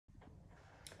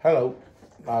Hello,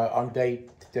 I'm Dave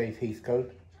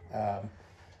Heathcote,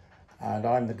 and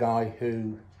I'm the guy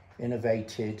who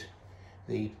innovated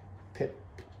the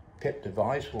PIP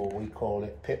device, or we call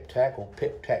it PIPTech or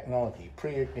PIP Technology,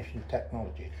 pre-ignition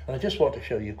technology. And I just want to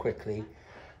show you quickly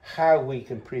how we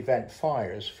can prevent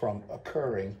fires from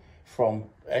occurring from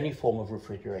any form of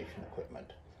refrigeration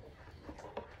equipment.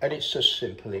 And it's just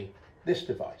simply this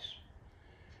device.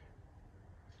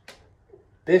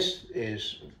 This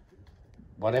is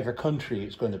whatever country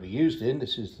it's going to be used in.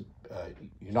 This is the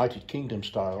United Kingdom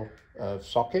style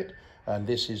socket, and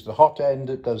this is the hot end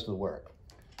that does the work.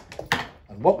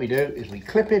 And what we do is we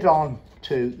clip it on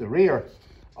to the rear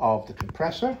of the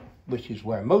compressor, which is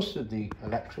where most of the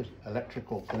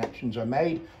electrical connections are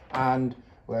made and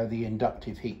where the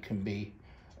inductive heat can be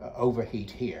overheat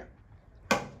here.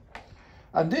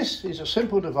 And this is a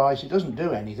simple device. It doesn't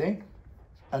do anything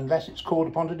unless it's called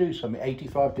upon to do something.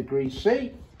 85 degrees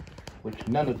C, which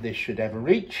none of this should ever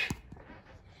reach,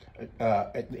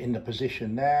 in the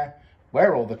position there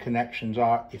where all the connections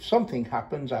are. If something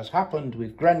happens, as happened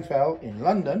with Grenfell in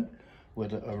London,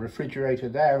 with a refrigerator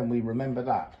there, and we remember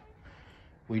that.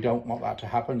 We don't want that to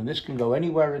happen, and this can go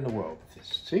anywhere in the world.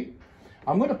 See,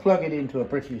 I'm going to plug it into a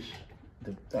British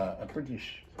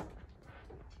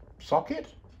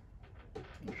socket.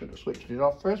 I should have switched it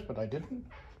off first, but I didn't.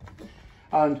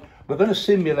 And we're going to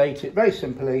simulate it very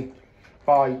simply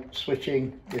by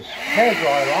switching this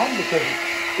hairdryer on, because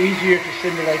it's easier to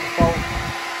simulate a fault,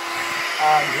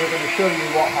 and we're going to show you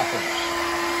what happens.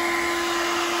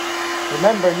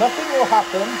 Remember, nothing will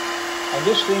happen and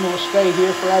this thing will stay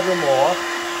here forevermore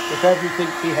if everything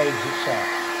behaves itself.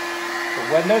 But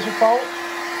when there's a fault,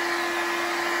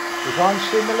 which I'm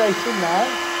simulating now,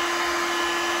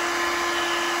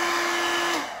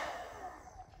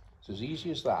 it's as easy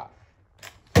as that.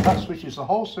 That switches the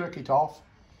whole circuit off,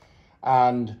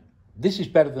 and this is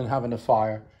better than having a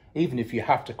fire, even if you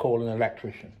have to call an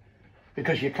electrician,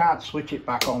 because you can't switch it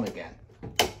back on again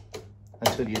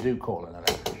until you do call an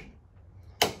electrician.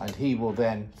 And he will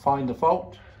then find the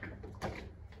fault,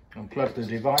 unplug the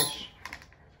device,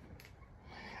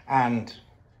 and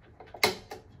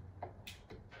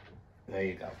there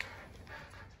you go.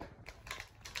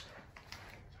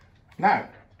 Now,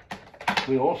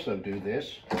 we also do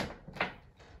this.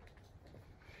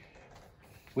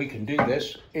 We can do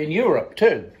this in Europe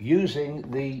too, using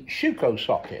the Schuko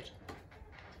socket.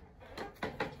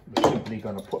 We're simply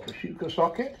going to put the Schuko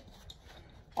socket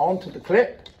onto the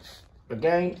clip.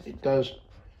 Again, it does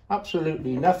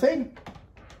absolutely nothing.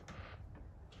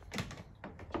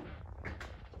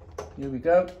 Here we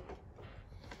go.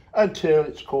 Until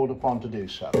it's called upon to do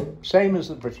so. Same as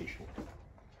the British one.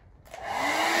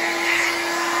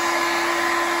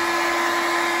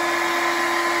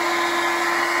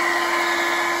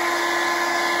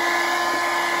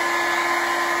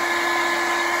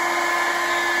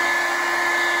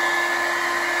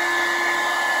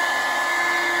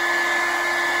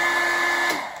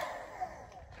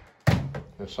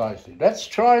 Precisely. Let's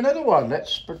try another one.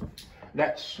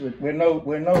 We're no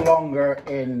longer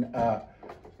in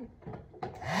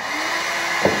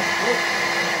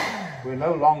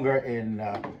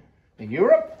in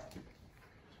Europe.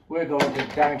 We're going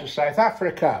down to South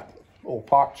Africa or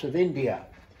parts of India.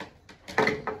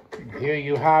 Here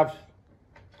you have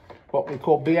what we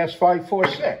call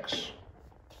BS546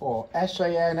 or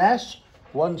SANS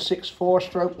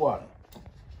 164/1.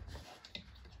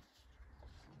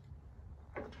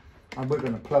 And we're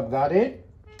going to plug that in.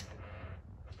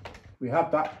 We have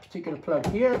that particular plug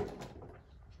here.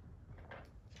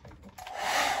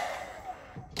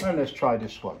 And let's try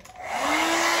this one.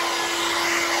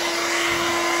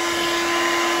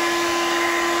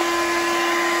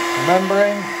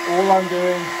 Remembering, all I'm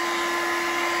doing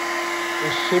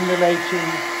is simulating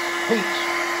heat,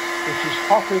 which is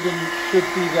hotter than should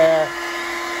be there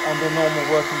under normal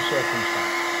working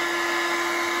circumstances.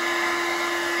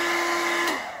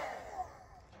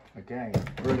 Again,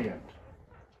 brilliant.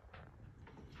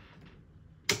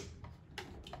 So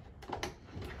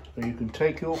you can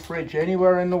take your fridge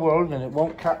anywhere in the world and it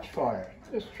won't catch fire.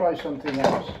 Let's try something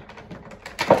else.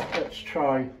 Let's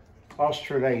try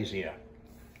Australasia.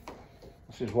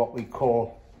 This is what we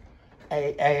call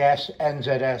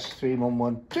AS-NZS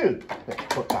 3112. Let's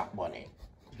put that one in.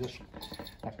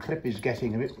 That clip is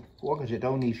getting a bit poor because it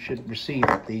only should receive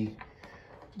the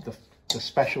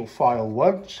special file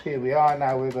once. Here we are.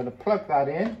 Now we're going to plug that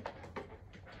in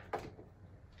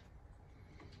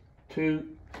to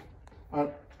an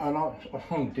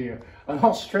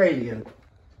Australian.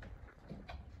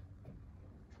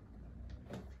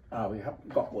 We haven't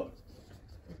got one.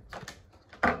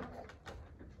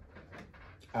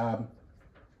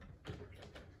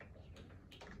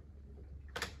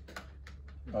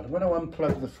 Right, I'm going to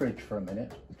unplug the fridge for a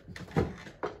minute. There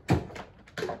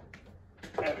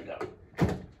we go.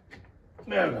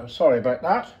 There we go. Sorry about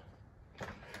that.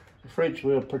 The fridge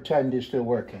we'll pretend is still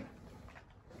working.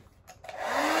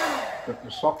 But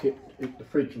the socket the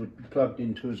fridge would be plugged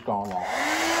into has gone off.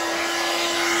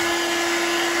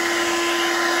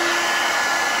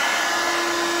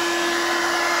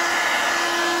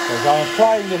 As I'm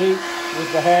applying the heat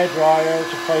with the hairdryer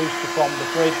as opposed to from the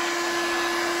fridge,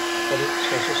 but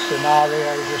it's as a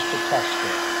scenario just to test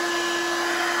it.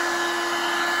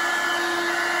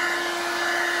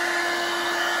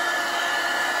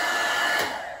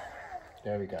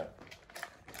 There we go.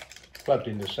 Plugged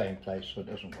in the same place, so it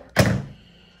doesn't work.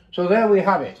 So there we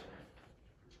have it.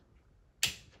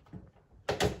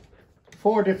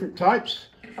 4 different types.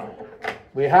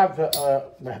 We have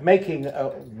making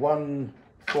one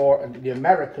for the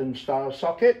American style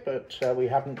socket, but we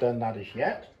haven't done that as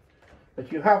yet. But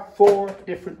you have 4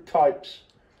 different types,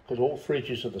 because all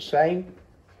fridges are the same.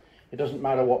 It doesn't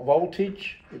matter what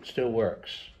voltage, it still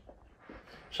works.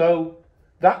 So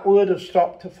that would have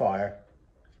stopped a fire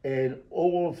in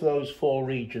all of those 4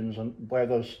 regions and where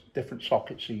those different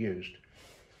sockets are used.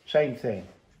 Same thing,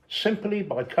 simply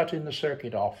by cutting the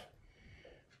circuit off.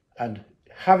 And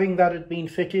having that had been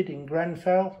fitted in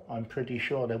Grenfell, I'm pretty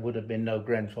sure there would have been no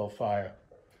Grenfell fire.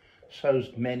 So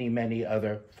many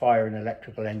other fire and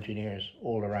electrical engineers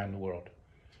all around the world.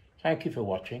 Thank you for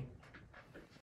watching.